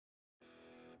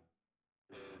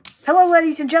Hello,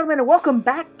 ladies and gentlemen, and welcome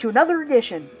back to another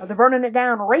edition of the Burning It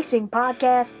Down Racing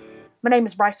Podcast. My name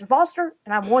is Bryson Foster,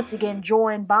 and I'm once again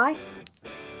joined by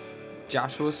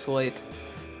Joshua Slate.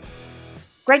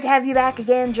 Great to have you back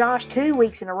again, Josh. 2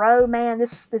 weeks in a row, man.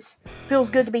 This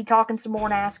feels good to be talking some more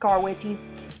NASCAR with you.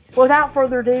 Well, without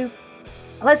further ado,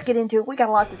 let's get into it. We got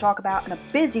a lot to talk about and a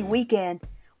busy weekend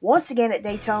once again at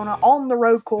Daytona on the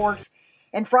road course.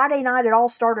 And Friday night, it all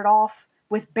started off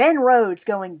with Ben Rhodes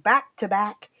going back to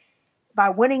back by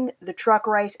winning the truck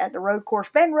race at the road course.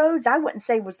 Ben Rhodes, I wouldn't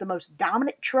say was the most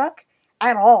dominant truck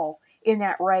at all in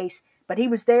that race, but he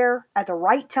was there at the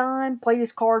right time, played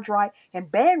his cards right, and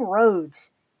Ben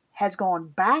Rhodes has gone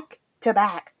back to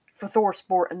back for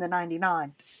ThorSport in the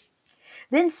 99.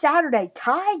 Then Saturday,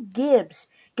 Ty Gibbs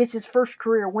gets his first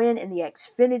career win in the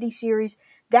Xfinity Series.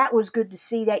 That was good to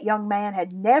see. That young man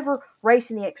had never raced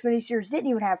in the Xfinity Series, didn't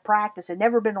even have practice, had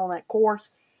never been on that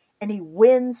course, and he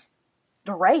wins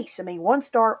the race. I mean, one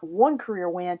start, one career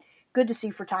win. Good to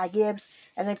see for Ty Gibbs.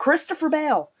 And then Christopher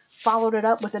Bell followed it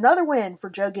up with another win for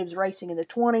Joe Gibbs Racing in the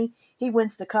 20. He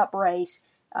wins the Cup race.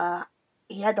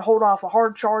 He had to hold off a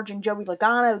hard-charging Joey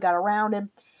Logano, got around him.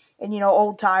 And,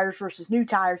 old tires versus new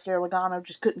tires there. Logano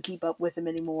just couldn't keep up with him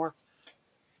anymore.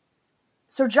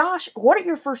 So, Josh, what are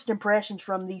your first impressions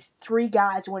from these three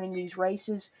guys winning these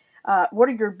races? What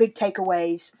are your big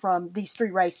takeaways from these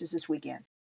three races this weekend?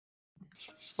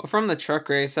 Well, from the truck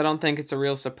race, I don't think it's a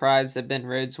real surprise that Ben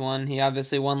Rhodes won. He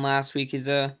obviously won last week. He's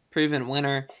a proven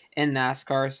winner in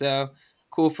NASCAR, so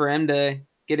cool for him to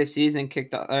get a season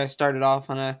started off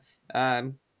on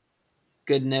a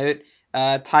good note.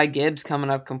 Ty Gibbs coming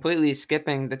up, completely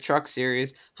skipping the truck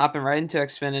series, hopping right into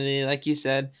Xfinity, like you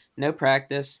said. No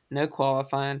practice, no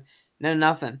qualifying, no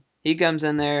nothing. He comes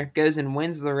in there, goes and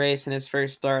wins the race in his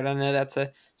first start. I know that's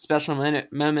a special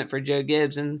moment for Joe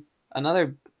Gibbs, and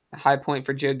another high point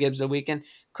for Joe Gibbs the weekend.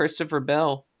 Christopher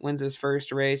Bell wins his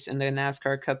first race in the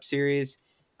NASCAR Cup Series.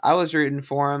 I was rooting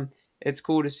for him. It's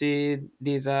cool to see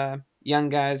these young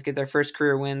guys get their first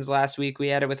career wins. Last week we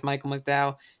had it with Michael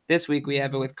McDowell. This week we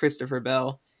have it with Christopher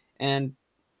Bell, and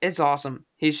it's awesome.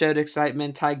 He showed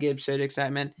excitement. Ty Gibbs showed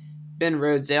excitement. Ben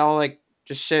Rhodes, they all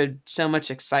just showed so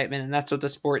much excitement, and that's what the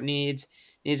sport needs.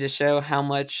 It needs to show how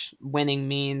much winning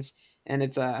means, and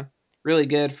it's really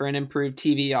good for an improved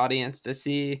TV audience to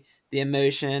see the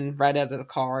emotion right out of the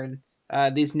car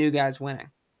and these new guys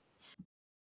winning.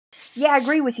 Yeah, I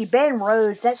agree with you. Ben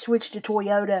Rhodes, that switch to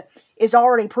Toyota is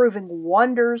already proving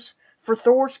wonders for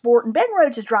ThorSport, and Ben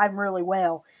Rhodes is driving really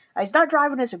well. He's not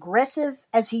driving as aggressive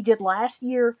as he did last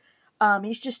year.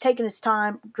 He's just taking his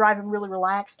time, driving really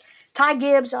relaxed. Ty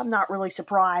Gibbs, I'm not really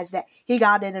surprised that he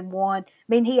got in and won. I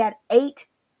mean, he had 8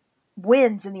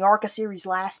 wins in the ARCA series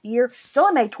last year, so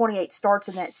he made 28 starts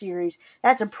in that series.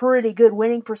 That's a pretty good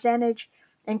winning percentage.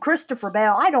 And Christopher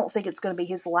Bell, I don't think it's going to be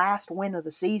his last win of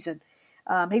the season.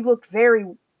 He looked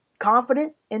very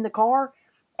confident in the car.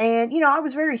 And, I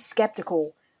was very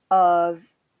skeptical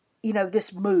of,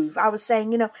 this move. I was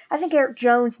saying, I think Eric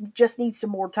Jones just needs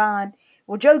some more time.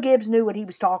 Well, Joe Gibbs knew what he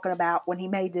was talking about when he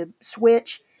made the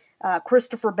switch.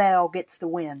 Christopher Bell gets the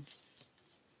win.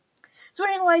 So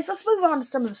anyways, let's move on to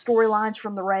some of the storylines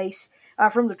from the race.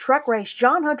 From the truck race,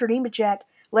 John Hunter Nemechek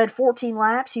led 14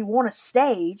 laps. He won a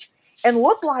stage and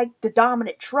looked like the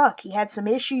dominant truck. He had some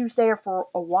issues there for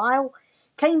a while.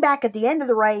 Came back at the end of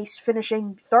the race,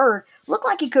 finishing third. Looked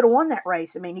like he could have won that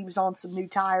race. I mean, he was on some new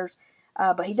tires,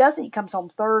 but he doesn't. He comes home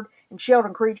third, and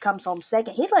Sheldon Creed comes home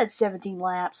second. He led 17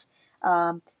 laps.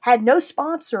 Had no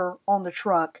sponsor on the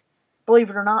truck.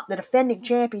 Believe it or not, the defending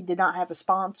champion did not have a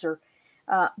sponsor.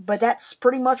 But that's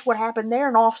pretty much what happened there.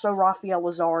 And also Rafael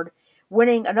Lazard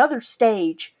winning another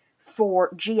stage for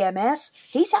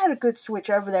GMS. He's had a good switch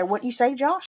over there. What do you say,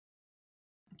 Josh?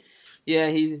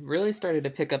 Yeah, he really started to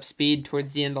pick up speed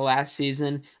towards the end of last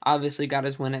season. Obviously got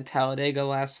his win at Talladega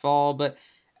last fall, but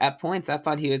at points I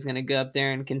thought he was going to go up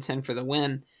there and contend for the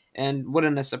win. And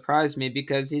wouldn't have surprised me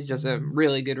because he's just a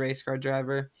really good race car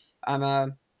driver.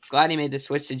 I'm glad he made the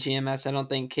switch to GMS. I don't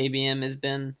think KBM has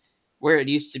been where it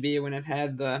used to be when it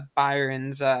had the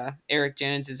Byrons, Eric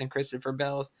Joneses, and Christopher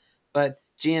Bells. But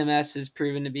GMS has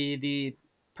proven to be the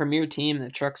premier team in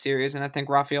the truck series, and I think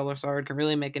Rafael Lazard can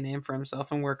really make a name for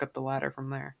himself and work up the ladder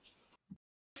from there.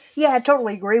 Yeah, I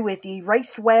totally agree with you. He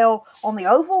raced well on the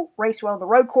oval, raced well on the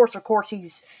road course. Of course,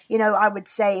 he's, I would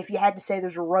say if you had to say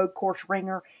there's a road course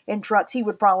ringer in trucks, he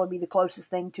would probably be the closest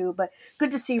thing to it. But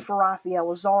good to see for Rafael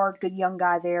Lazard, good young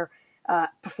guy there,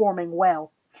 performing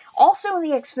well. Also in the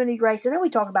Xfinity race, I know we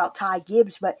talk about Ty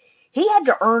Gibbs, but he had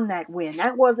to earn that win.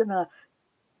 That wasn't a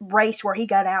race where he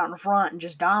got out in front and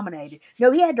just dominated.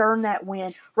 No, he had to earn that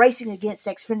win, racing against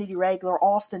Xfinity regular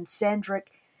Austin Cindric.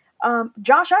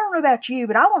 Josh, I don't know about you,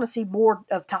 but I want to see more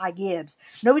of Ty Gibbs.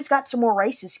 I know he's got some more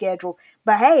races scheduled,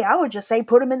 but hey, I would just say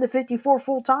put him in the 54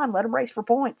 full time. Let him race for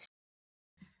points.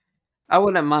 I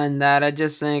wouldn't mind that. I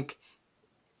just think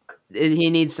he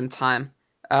needs some time.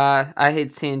 I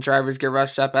hate seeing drivers get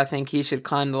rushed up. I think he should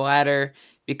climb the ladder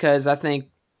because I think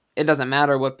it doesn't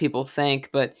matter what people think,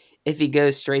 but if he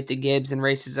goes straight to Gibbs and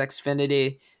races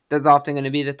Xfinity, there's often going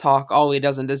to be the talk, oh, he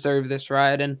doesn't deserve this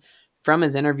ride. And from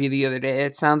his interview the other day,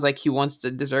 it sounds like he wants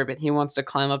to deserve it. He wants to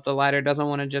climb up the ladder, doesn't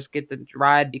want to just get the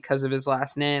ride because of his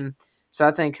last name. So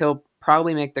I think he'll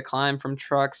probably make the climb from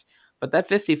trucks. But that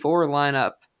 54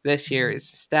 lineup this year is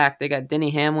stacked. They got Denny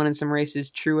Hamlin in some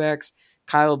races, Truex,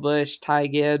 Kyle Busch, Ty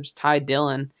Gibbs, Ty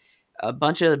Dillon, a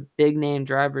bunch of big name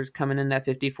drivers coming in that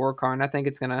 54 car, and I think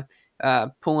it's going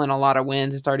to pull in a lot of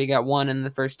wins. It's already got one in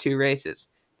the first two races.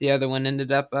 The other one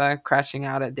ended up crashing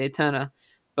out at Daytona.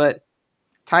 But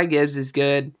Ty Gibbs is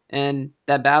good, and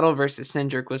that battle versus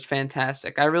Cindric was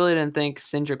fantastic. I really didn't think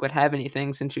Cindric would have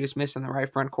anything since he was missing the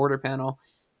right front quarter panel,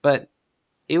 but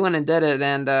he went and did it,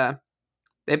 and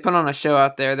they put on a show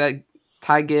out there. That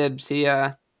Ty Gibbs, he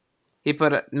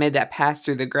made that pass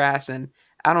through the grass, and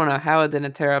I don't know how it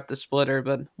didn't tear up the splitter,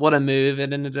 but what a move!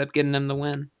 It ended up getting him the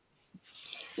win.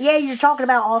 Yeah, you're talking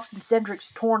about Austin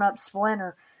Cindric's torn up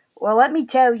splinter. Well, let me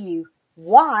tell you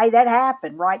why that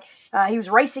happened, right? He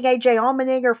was racing AJ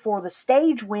Allmendinger for the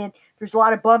stage win. There's a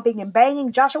lot of bumping and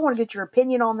banging. Josh, I want to get your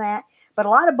opinion on that, but a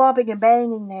lot of bumping and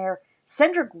banging there.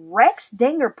 Cindric wrecks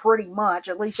Dinger pretty much.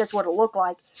 At least that's what it looked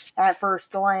like at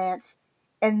first glance.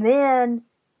 And then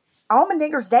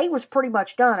Allmendinger's day was pretty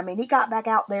much done. I mean, he got back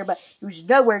out there, but he was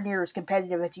nowhere near as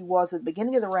competitive as he was at the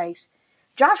beginning of the race.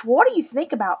 Josh, what do you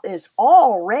think about this?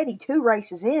 Already 2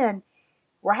 races in,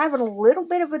 we're having a little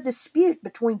bit of a dispute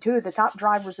between 2 of the top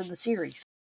drivers in the series.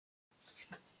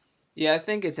 Yeah, I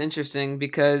think it's interesting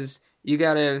because you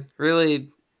got a really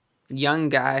young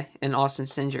guy in Austin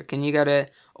Cindric, and you got a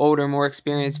older, more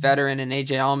experienced veteran in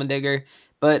AJ Allmendinger.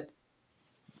 But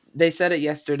they said it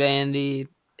yesterday in the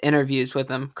interviews with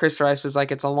him. Chris Rice was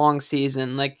like, it's a long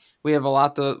season. Like, we have a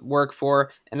lot to work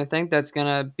for. And I think that's going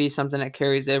to be something that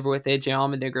carries over with AJ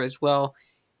Allmendinger as well.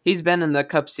 He's been in the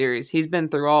Cup Series, he's been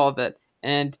through all of it,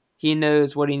 and he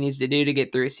knows what he needs to do to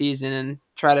get through a season and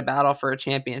try to battle for a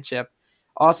championship.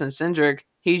 Austin Cindric,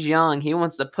 he's young. He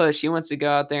wants to push. He wants to go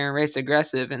out there and race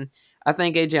aggressive. And I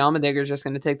think AJ Allmendinger is just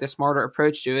going to take the smarter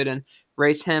approach to it and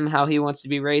race him how he wants to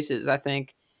be races. I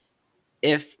think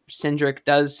if Cindric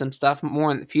does some stuff more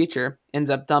in the future,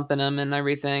 ends up dumping him and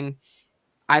everything,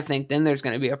 I think then there's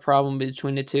going to be a problem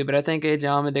between the two. But I think AJ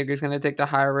Allmendinger is going to take the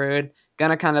high road, going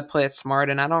to kind of play it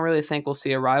smart, and I don't really think we'll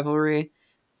see a rivalry.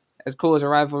 As cool as a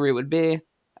rivalry would be,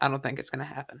 I don't think it's going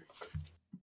to happen.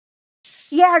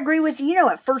 Yeah, I agree with you.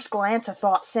 At first glance, I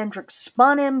thought Cindric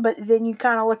spun him, but then you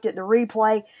kind of looked at the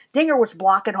replay. Dinger was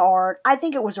blocking hard. I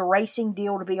think it was a racing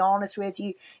deal, to be honest with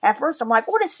you. At first, I'm like,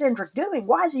 what is Cindric doing?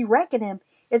 Why is he wrecking him?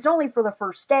 It's only for the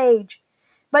first stage.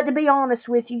 But to be honest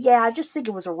with you, yeah, I just think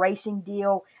it was a racing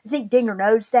deal. I think Dinger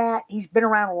knows that. He's been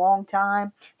around a long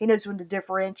time. He knows when to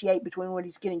differentiate between when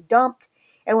he's getting dumped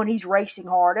and when he's racing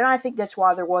hard. And I think that's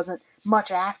why there wasn't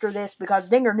much after this, because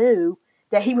Dinger knew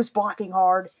that he was blocking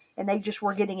hard and they just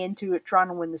were getting into it trying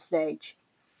to win the stage.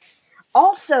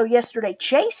 Also, yesterday,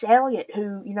 Chase Elliott,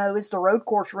 who, is the road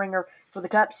course ringer for the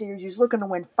Cup Series, he's looking to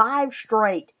win 5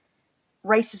 straight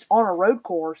races on a road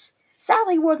course.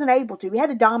 Sadly, he wasn't able to. He had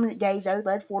a dominant day, though,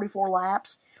 led 44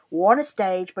 laps, won a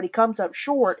stage, but he comes up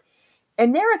short.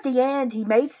 And there at the end, he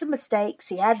made some mistakes.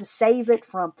 He had to save it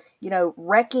from,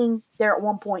 wrecking there at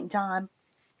one point in time.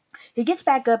 He gets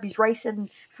back up. He's racing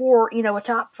for, a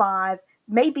top 5,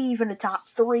 maybe even a top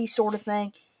 3 sort of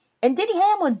thing. And Denny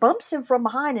Hamlin bumps him from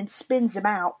behind and spins him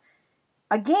out.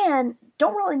 Again,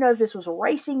 don't really know if this was a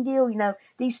racing deal.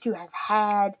 These two have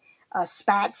had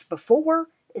spats before.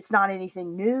 It's not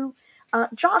anything new.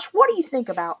 Josh, what do you think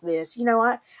about this?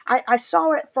 I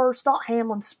saw it at first, thought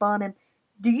Hamlin spun him.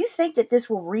 Do you think that this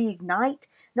will reignite?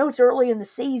 I know it's early in the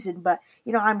season, but,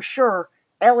 I'm sure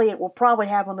Elliott will probably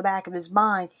have on the back of his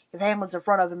mind, if Hamlin's in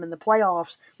front of him in the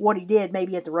playoffs, what he did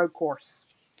maybe at the road course.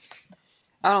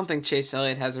 I don't think Chase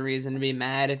Elliott has a reason to be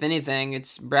mad. If anything,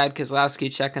 it's Brad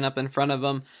Keselowski checking up in front of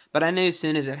him. But I knew as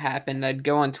soon as it happened, I'd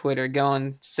go on Twitter, go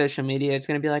on social media. It's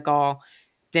going to be like, oh,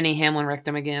 Denny Hamlin wrecked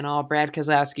him again. Oh, Brad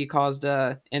Keselowski caused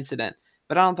a incident.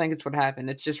 But I don't think it's what happened.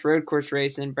 It's just road course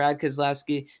racing. Brad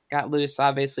Keselowski got loose,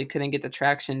 obviously couldn't get the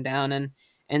traction down and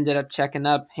ended up checking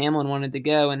up. Hamlin wanted to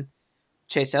go, and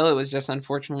Chase Elliott was just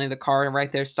unfortunately the car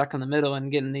right there stuck in the middle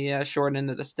and getting the short end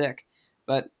of the stick.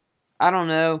 But I don't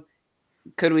know.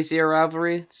 Could we see a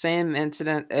rivalry? Same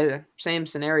incident, same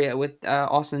scenario with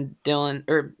Austin Dillon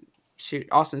or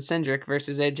Austin Cindric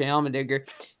versus AJ Allmendinger.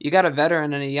 You got a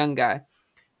veteran and a young guy.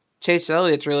 Chase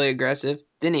Elliott's really aggressive.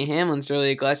 Denny Hamlin's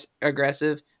really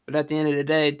aggressive. But at the end of the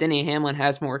day, Denny Hamlin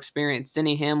has more experience.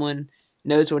 Denny Hamlin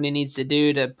knows what he needs to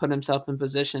do to put himself in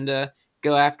position to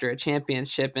go after a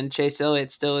championship. And Chase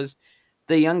Elliott still is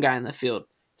the young guy in the field.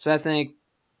 So I think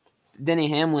Denny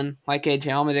Hamlin, like AJ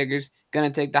Allmendinger's, going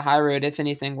to take the high road if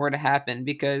anything were to happen,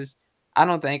 because I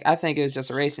think it was just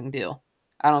a racing deal.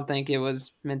 I don't think it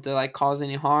was meant to like cause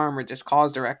any harm or just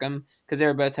cause to wreck them, because they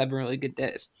were both having really good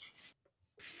days.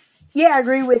 Yeah, I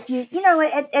agree with you. You know,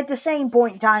 at the same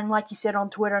point in time, like you said on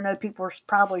Twitter, I know people are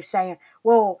probably saying,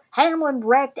 well, Hamlin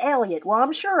wrecked Elliott. Well,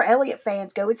 I'm sure Elliott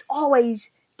fans go, it's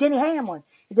always Denny Hamlin.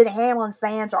 And Denny Hamlin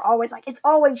fans are always like, it's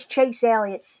always Chase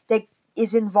Elliott that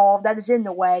is involved, that is in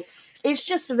the way. It's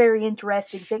just a very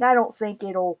interesting thing. I don't think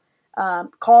it'll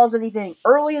cause anything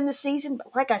early in the season.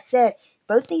 But like I said,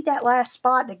 both need that last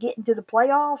spot to get into the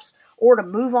playoffs or to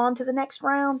move on to the next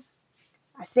round.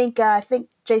 I think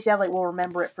Chase Elliott will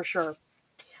remember it for sure.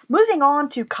 Moving on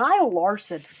to Kyle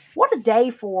Larson. What a day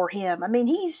for him. I mean,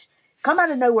 he's come out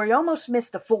of nowhere. He almost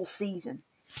missed a full season.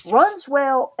 Runs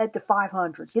well at the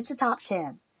 500. Gets a top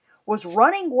 10. Was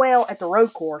running well at the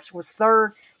road course. Was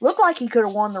third. Looked like he could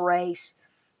have won the race.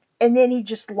 And then he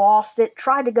just lost it.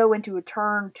 Tried to go into a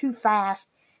turn too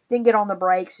fast. Didn't get on the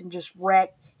brakes and just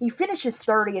wrecked. He finishes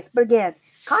 30th. But again,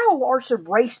 Kyle Larson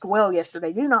raced well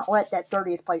yesterday. Do not let that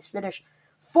 30th place finish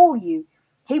fool you.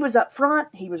 He was up front.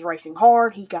 He was racing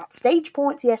hard. He got stage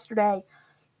points yesterday.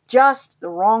 Just the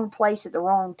wrong place at the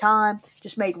wrong time.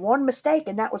 Just made one mistake,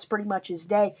 and that was pretty much his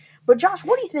day. But Josh,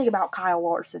 what do you think about Kyle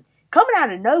Larson? Coming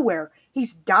out of nowhere,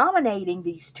 he's dominating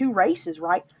these two races,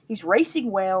 right? He's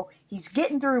racing well. He's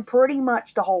getting through pretty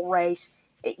much the whole race,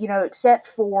 you know, except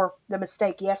for the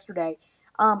mistake yesterday.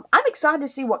 I'm excited to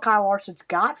see what Kyle Larson's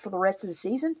got for the rest of the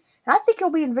season, and I think he'll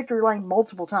be in victory lane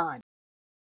multiple times.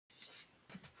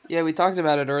 Yeah, we talked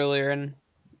about it earlier, and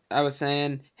I was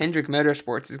saying Hendrick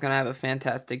Motorsports is going to have a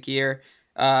fantastic year.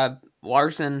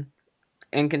 Larson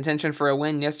in contention for a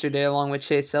win yesterday along with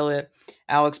Chase Elliott.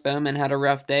 Alex Bowman had a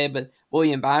rough day, but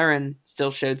William Byron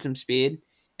still showed some speed.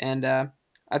 And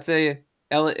I'd say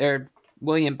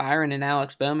William Byron and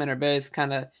Alex Bowman are both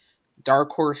kind of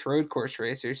dark horse road course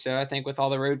racers. So I think with all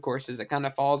the road courses, it kind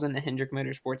of falls into Hendrick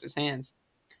Motorsports' hands.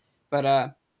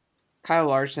 But Kyle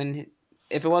Larson,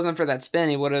 if it wasn't for that spin,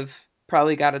 he would have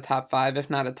probably got a top 5, if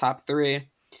not a top 3.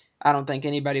 I don't think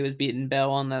anybody was beating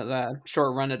Bell on the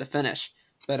short run to the finish.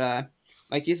 But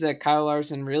like you said, Kyle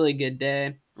Larson, really good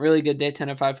day 10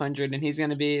 of 500, and he's going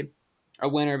to be a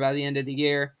winner by the end of the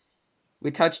year.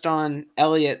 We touched on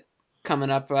Elliott coming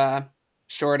up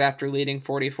short after leading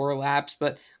 44 laps,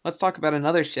 but let's talk about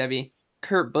another Chevy.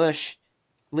 Kurt Busch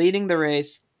leading the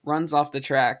race, runs off the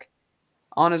track.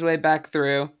 On his way back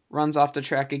through, runs off the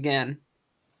track again.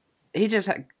 He just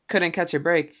couldn't catch a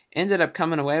break. Ended up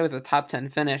coming away with a top 10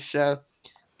 finish. So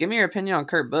give me your opinion on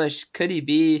Kurt Busch. Could he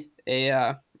be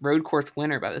a road course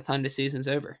winner by the time the season's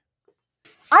over?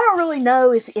 I don't really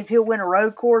know if he'll win a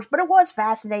road course, but it was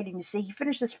fascinating to see. He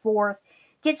finishes 4th,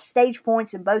 gets stage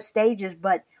points in both stages,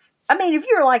 but I mean, if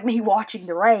you're like me watching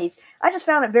the race, I just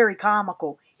found it very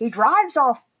comical. He drives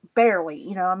off barely,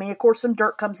 you know, I mean, of course, some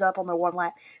dirt comes up on the one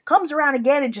lap, comes around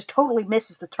again and just totally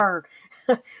misses the turn,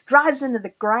 drives into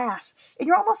the grass, and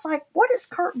you're almost like, what is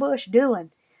Kurt Busch doing?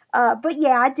 But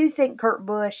yeah, I do think Kurt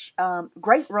Busch,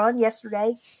 great run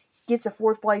yesterday, gets a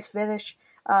 4th place finish.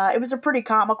 It was a pretty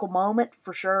comical moment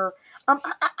for sure.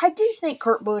 I do think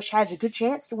Kurt Busch has a good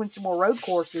chance to win some more road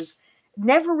courses.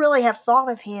 Never really have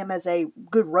thought of him as a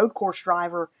good road course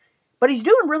driver, but he's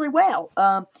doing really well.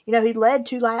 You know, he led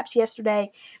 2 laps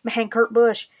yesterday. Man, Kurt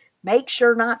Busch, make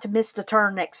sure not to miss the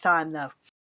turn next time, though.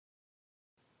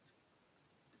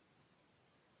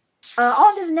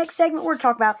 On to the next segment, we're going to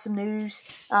talk about some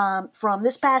news from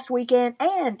this past weekend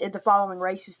and in the following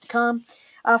races to come.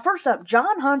 First up,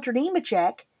 John Hunter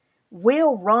Nemechek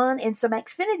will run in some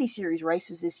Xfinity Series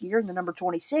races this year in the number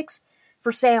 26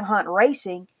 for Sam Hunt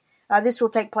Racing. This will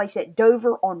take place at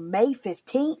Dover on May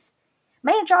 15th.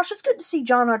 Man, Josh, it's good to see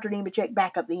John Hunter Nemechek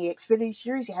back up in the Xfinity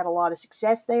Series. He had a lot of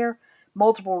success there.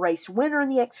 Multiple race winner in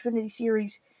the Xfinity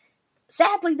Series.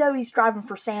 Sadly, though, he's driving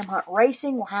for Sam Hunt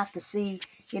Racing. We'll have to see,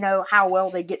 you know, how well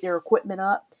they get their equipment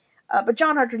up. But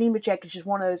John Hunter Nemechek is just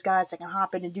one of those guys that can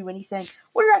hop in and do anything.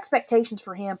 What are your expectations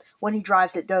for him when he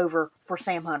drives at Dover for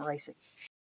Sam Hunt Racing?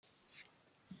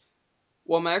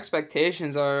 Well, my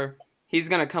expectations are he's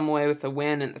going to come away with a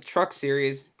win in the Truck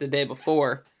Series the day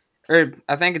before. Or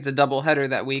I think it's a doubleheader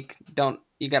that week.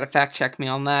 You got to fact check me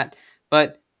on that.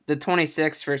 But the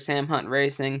 26 for Sam Hunt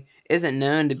Racing isn't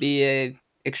known to be a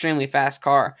extremely fast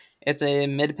car. It's a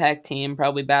mid-pack team,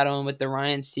 probably battling with the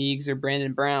Ryan Siegs or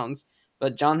Brandon Browns.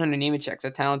 But John Hunter Nemechek's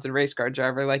a talented race car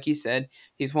driver. Like you said,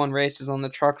 he's won races on the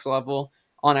trucks level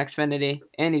on Xfinity,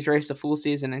 and he's raced a full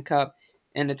season in Cup.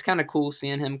 And it's kind of cool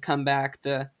seeing him come back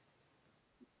to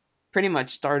pretty much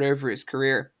start over his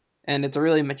career. And it's a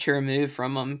really mature move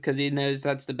from him because he knows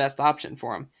that's the best option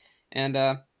for him. And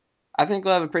I think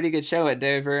we'll have a pretty good show at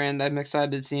Dover, and I'm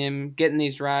excited to see him getting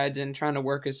these rides and trying to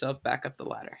work himself back up the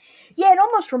ladder. Yeah, it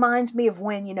almost reminds me of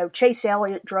when, Chase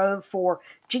Elliott drove for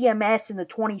GMS in the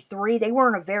 23. They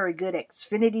weren't a very good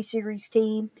Xfinity Series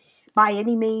team by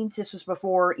any means. This was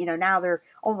before, now they're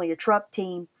only a truck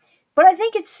team. But I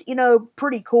think it's,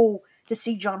 pretty cool to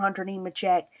see John Hunter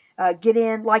Nemechek get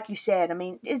in. Like you said, I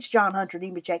mean, it's John Hunter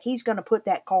Nemechek. He's going to put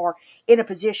that car in a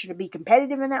position to be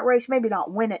competitive in that race. Maybe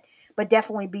not win it, but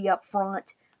definitely be up front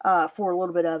for a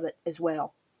little bit of it as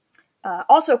well.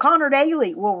 Also, Connor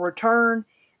Daly will return.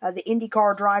 The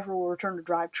IndyCar driver will return to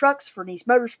drive trucks for Niece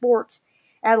Motorsports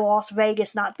at Las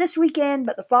Vegas, not this weekend,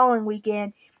 but the following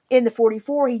weekend in the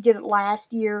 44. He did it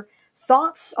last year.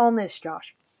 Thoughts on this,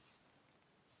 Josh?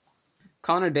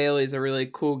 Connor Daly is a really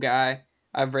cool guy.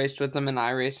 I've raced with him in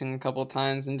iRacing a couple of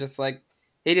times, and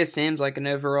he just seems like an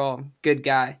overall good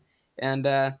guy. And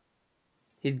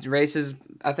he races,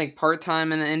 I think,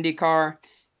 part-time in the IndyCar.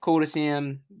 Cool to see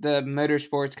him, the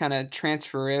motorsports kind of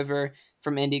transfer over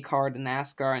from IndyCar to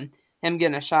NASCAR. And him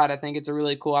getting a shot, I think it's a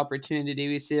really cool opportunity.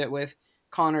 We see it with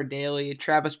Connor Daly,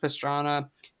 Travis Pastrana,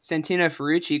 Santino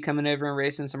Ferrucci coming over and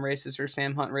racing some races for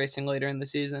Sam Hunt Racing later in the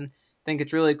season. I think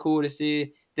it's really cool to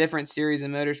see different series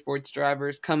of motorsports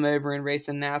drivers come over and race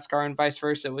in NASCAR and vice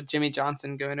versa with Jimmy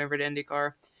Johnson going over to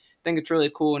IndyCar. I think it's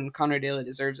really cool, and Connor Daly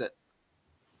deserves it.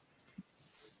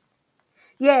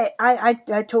 Yeah, I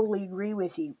totally agree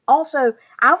with you. Also,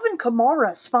 Alvin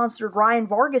Kamara sponsored Ryan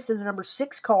Vargas in the number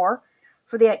 6 car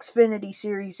for the Xfinity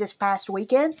Series this past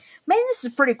weekend. Man, this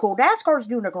is pretty cool. NASCAR's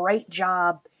doing a great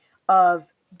job of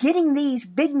getting these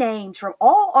big names from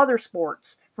all other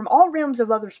sports, from all realms of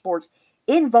other sports,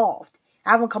 involved.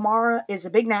 Alvin Kamara is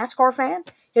a big NASCAR fan.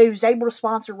 He was able to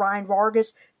sponsor Ryan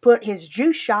Vargas, put his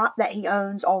juice shop that he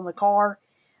owns on the car.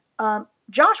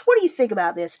 Josh, what do you think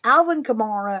about this? Alvin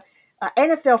Kamara,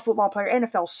 NFL football player,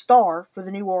 NFL star for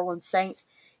the New Orleans Saints,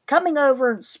 coming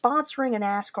over and sponsoring a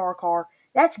NASCAR car.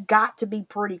 That's got to be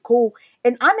pretty cool.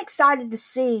 And I'm excited to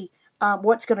see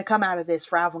what's going to come out of this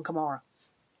for Alvin Kamara.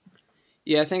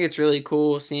 Yeah, I think it's really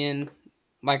cool seeing,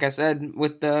 like I said,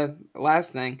 with the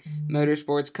last thing,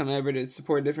 motorsports come over to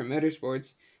support different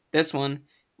motorsports. This one,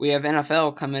 we have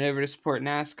NFL coming over to support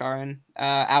NASCAR and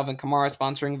Alvin Kamara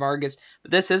sponsoring Vargas.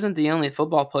 But this isn't the only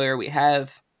football player we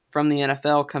have from the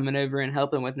NFL coming over and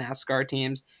helping with NASCAR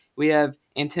teams. We have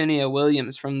Antonio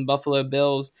Williams from the Buffalo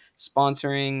Bills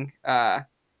sponsoring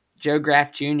Joe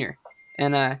Graff Jr.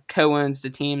 and co-owns the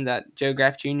team that Joe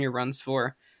Graff Jr. runs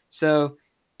for. So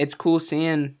it's cool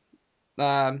seeing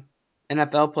uh,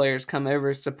 NFL players come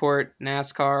over to support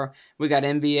NASCAR. We got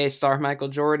NBA star Michael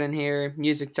Jordan here,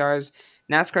 music stars.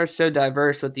 NASCAR is so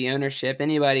diverse with the ownership.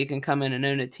 Anybody can come in and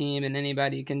own a team, and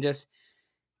anybody can just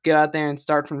go out there and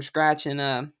start from scratch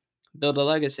and build a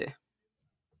legacy.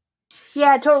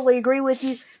 Yeah, I totally agree with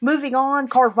you. Moving on,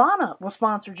 Carvana will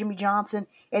sponsor Jimmy Johnson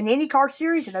in the IndyCar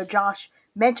Series. I know Josh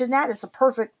mentioned that. It's a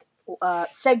perfect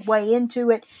segue into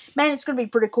it. Man, it's going to be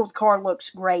pretty cool. The car looks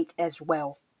great as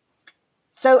well.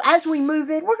 So as we move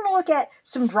in, we're going to look at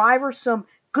some drivers, some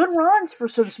good runs for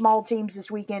some small teams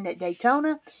this weekend at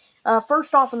Daytona.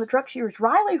 First off in the Truck Series,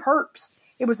 Riley Herbst.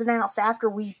 It was announced after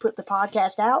we put the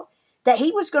podcast out that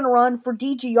he was going to run for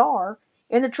DGR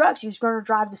in the trucks. He was going to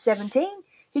drive the 17.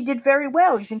 He did very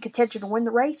well. He's in contention to win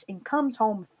the race and comes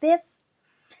home 5th.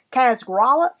 Kaz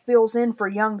Grala fills in for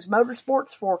Young's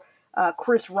Motorsports for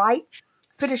Chris Wright.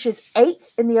 Finishes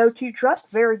 8th in the O2 truck.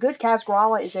 Very good. Kaz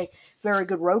Grala is a very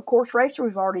good road course racer.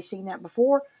 We've already seen that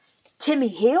before. Timmy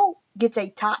Hill gets a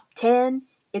top 10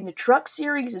 in the truck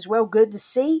series as well. Good to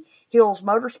see. Hill's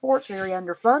Motorsports, very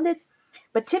underfunded.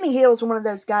 But Timmy Hill is one of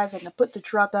those guys that can put the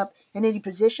truck up in any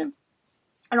position.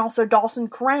 And also Dawson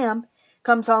Cram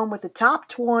comes home with the top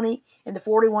 20 in the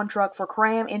 41 truck for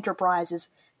Cram Enterprises.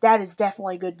 That is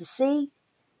definitely good to see.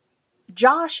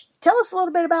 Josh, tell us a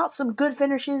little bit about some good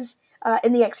finishes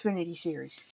in the Xfinity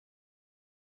Series.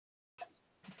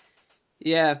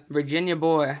 Yeah, Virginia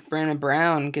boy Brandon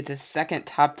Brown gets his second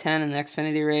top 10 in the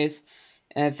Xfinity race.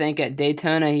 And I think at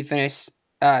Daytona,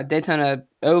 Daytona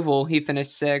Oval, he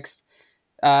finished 6th.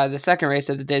 The second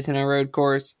race at the Daytona Road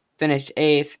Course, finished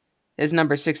 8th. His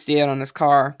number 68 on his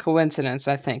car. Coincidence?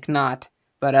 I think not.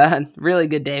 But really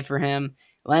good day for him.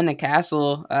 Landon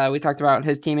Castle, we talked about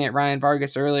his teammate Ryan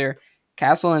Vargas earlier.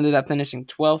 Castle ended up finishing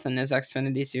 12th in his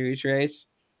Xfinity Series race.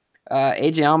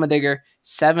 AJ Allmendinger,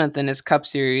 7th in his Cup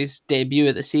Series debut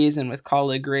of the season with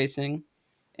Kaulig Racing.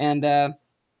 And we're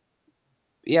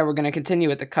going to continue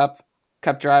with the Cup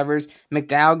drivers.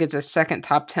 McDowell gets a second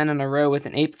top 10 in a row with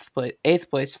an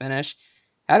eighth place finish.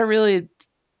 Had a really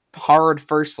hard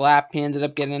first lap. He ended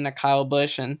up getting into Kyle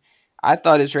Busch, and I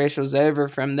thought his race was over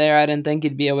from there. I didn't think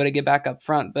he'd be able to get back up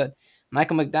front, but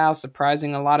Michael McDowell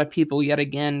surprising a lot of people yet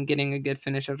again, getting a good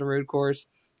finish at the road course.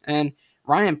 And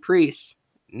Ryan Preece,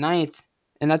 9th,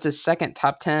 and that's his second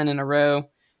top 10 in a row.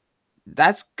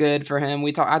 That's good for him.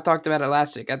 I talked about it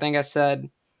last week. I think I said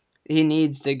he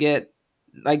needs to get,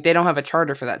 they don't have a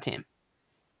charter for that team.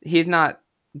 He's not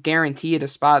guaranteed a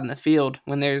spot in the field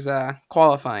when there's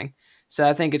qualifying. So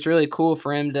I think it's really cool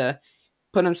for him to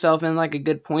put himself in a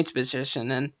good points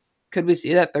position. And could we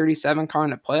see that 37 car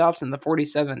in the playoffs and the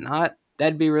 47 not?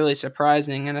 That'd be really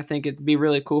surprising. And I think it'd be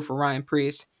really cool for Ryan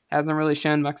Preece. Hasn't really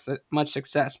shown much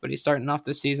success, but he's starting off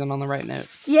the season on the right note.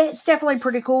 Yeah, it's definitely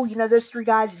pretty cool. Those three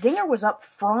guys. Dinger was up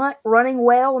front, running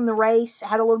well in the race,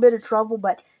 had a little bit of trouble,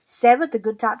 but 7th, a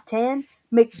good top 10.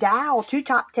 McDowell, 2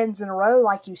 top 10s in a row,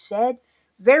 like you said.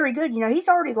 Very good. He's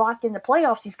already locked in the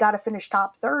playoffs. He's got to finish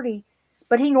top 30.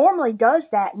 But he normally does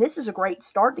that, and this is a great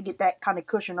start to get that kind of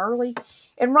cushion early.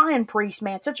 And Ryan Preece,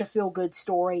 man, such a feel-good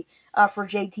story for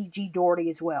JTG Daugherty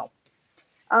as well.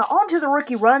 On to the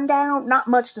rookie rundown. Not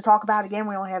much to talk about. Again,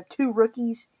 we only have 2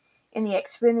 rookies in the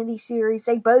Xfinity Series.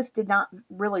 They both did not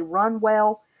really run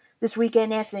well this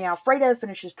weekend. Anthony Alfredo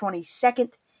finishes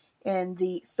 22nd in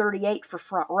the 38 for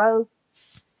front row.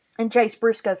 And Chase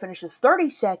Briscoe finishes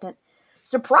 32nd.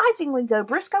 Surprisingly, though,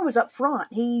 Briscoe was up front.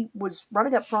 He was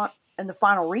running up front in the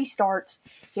final restarts.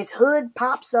 His hood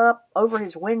pops up over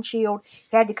his windshield.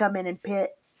 He had to come in and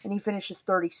pit, and he finishes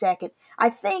 32nd. I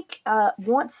think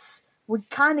once we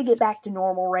kind of get back to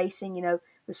normal racing,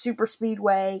 the super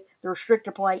speedway, the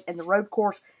restrictor plate, and the road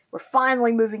course, we're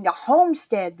finally moving to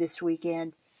Homestead this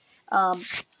weekend.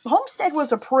 Homestead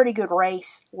was a pretty good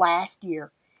race last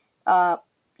year, for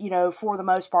the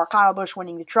most part. Kyle Busch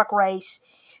winning the truck race,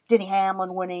 Denny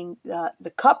Hamlin winning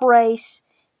the Cup race,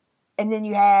 and then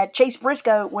you had Chase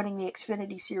Briscoe winning the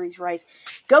Xfinity Series race.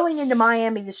 Going into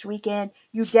Miami this weekend,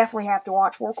 you definitely have to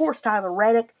watch, of course, Tyler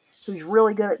Reddick, who's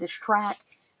really good at this track.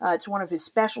 It's one of his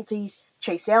specialties.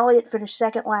 Chase Elliott finished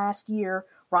 2nd last year.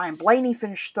 Ryan Blaney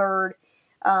finished 3rd.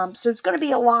 So it's going to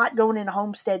be a lot going into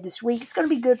Homestead this week. It's going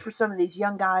to be good for some of these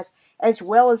young guys as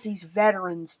well as these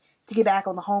veterans to get back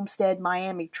on the Homestead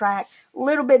Miami track. A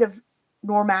little bit of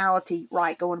normality,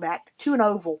 right, going back to an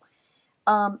oval.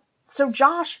 So,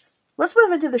 Josh, let's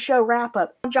move into the show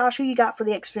wrap-up. Josh, who you got for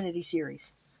the Xfinity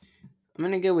Series? I'm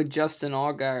going to go with Justin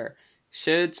Allgaier.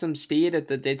 Showed some speed at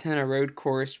the Daytona road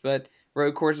course, but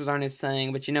road courses aren't his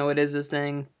thing. But what is his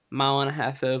thing? 1.5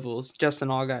 mile ovals. Justin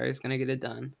Allgaier is going to get it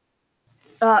done.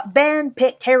 Ben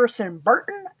picked Harrison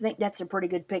Burton. I think that's a pretty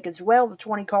good pick as well. The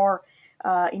 20 car.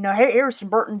 Harrison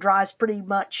Burton drives pretty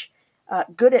much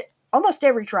good at almost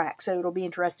every track, so it'll be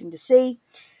interesting to see.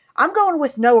 I'm going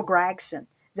with Noah Gragson,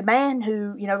 the man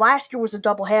who, last year was a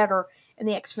doubleheader in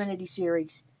the Xfinity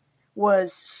Series,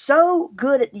 was so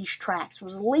good at these tracks,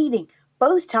 was leading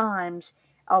both times.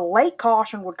 A late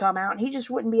caution would come out, and he just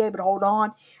wouldn't be able to hold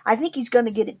on. I think he's going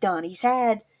to get it done. He's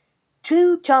had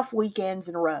 2 tough weekends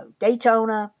in a row.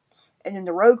 Daytona, and then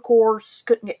the road course,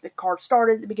 couldn't get the car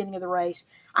started at the beginning of the race.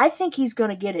 I think he's going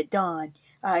to get it done,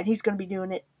 and he's going to be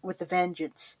doing it with a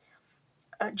vengeance.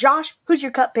 Josh, who's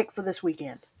your Cup pick for this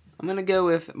weekend? I'm going to go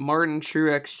with Martin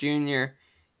Truex Jr.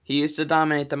 He used to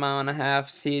dominate the 1.5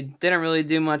 miles. He didn't really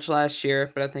do much last year,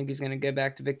 but I think he's going to go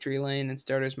back to victory lane and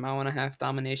start his 1.5 mile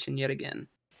domination yet again.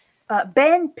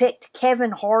 Ben picked Kevin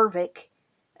Harvick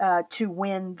to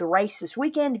win the race this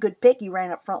weekend. A good pick. He ran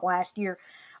up front last year.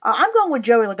 I'm going with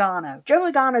Joey Logano.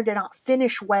 Joey Logano did not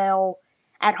finish well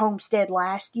at Homestead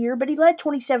last year, but he led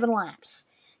 27 laps.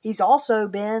 He's also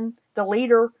been the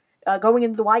leader going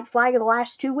into the white flag of the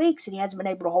last 2 weeks, and he hasn't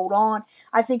been able to hold on.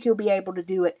 I think he'll be able to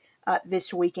do it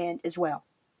this weekend as well.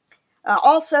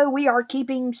 Also, we are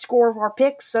keeping score of our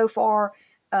picks so far.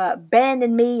 Ben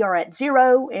and me are at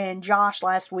 0, and Josh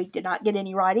last week did not get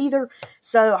any right either.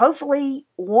 So hopefully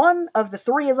one of the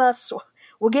 3 of us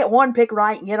will get one pick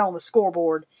right and get on the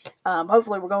scoreboard.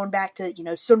 Hopefully we're going back to,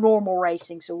 some normal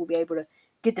racing, so we'll be able to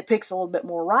get the picks a little bit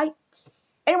more right.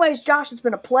 Anyways, Josh, it's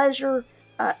been a pleasure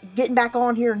getting back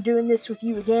on here and doing this with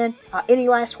you again. Any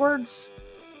last words?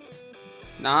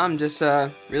 No, I'm just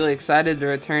really excited to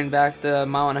return back to 1.5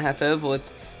 mile oval.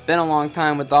 It's been a long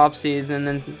time with the off-season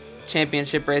and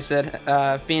championship race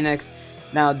at Phoenix,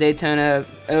 now Daytona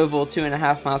Oval,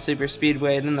 2.5 mile super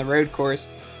speedway, then the road course.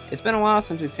 it's been a while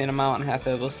since we've seen him out on half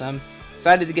oval, so I'm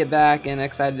excited to get back and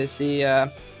excited to see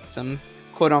some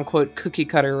quote-unquote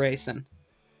cookie-cutter racing.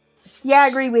 Yeah, I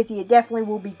agree with you. It definitely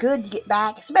will be good to get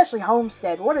back, especially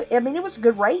Homestead. It was a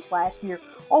good race last year.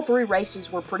 All 3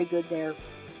 races were pretty good there.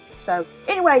 So,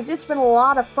 anyways, it's been a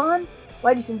lot of fun.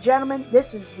 Ladies and gentlemen,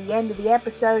 this is the end of the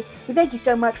episode. We thank you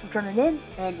so much for tuning in,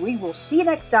 and we will see you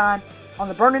next time on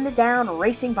the Burning It Down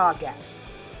Racing Podcast.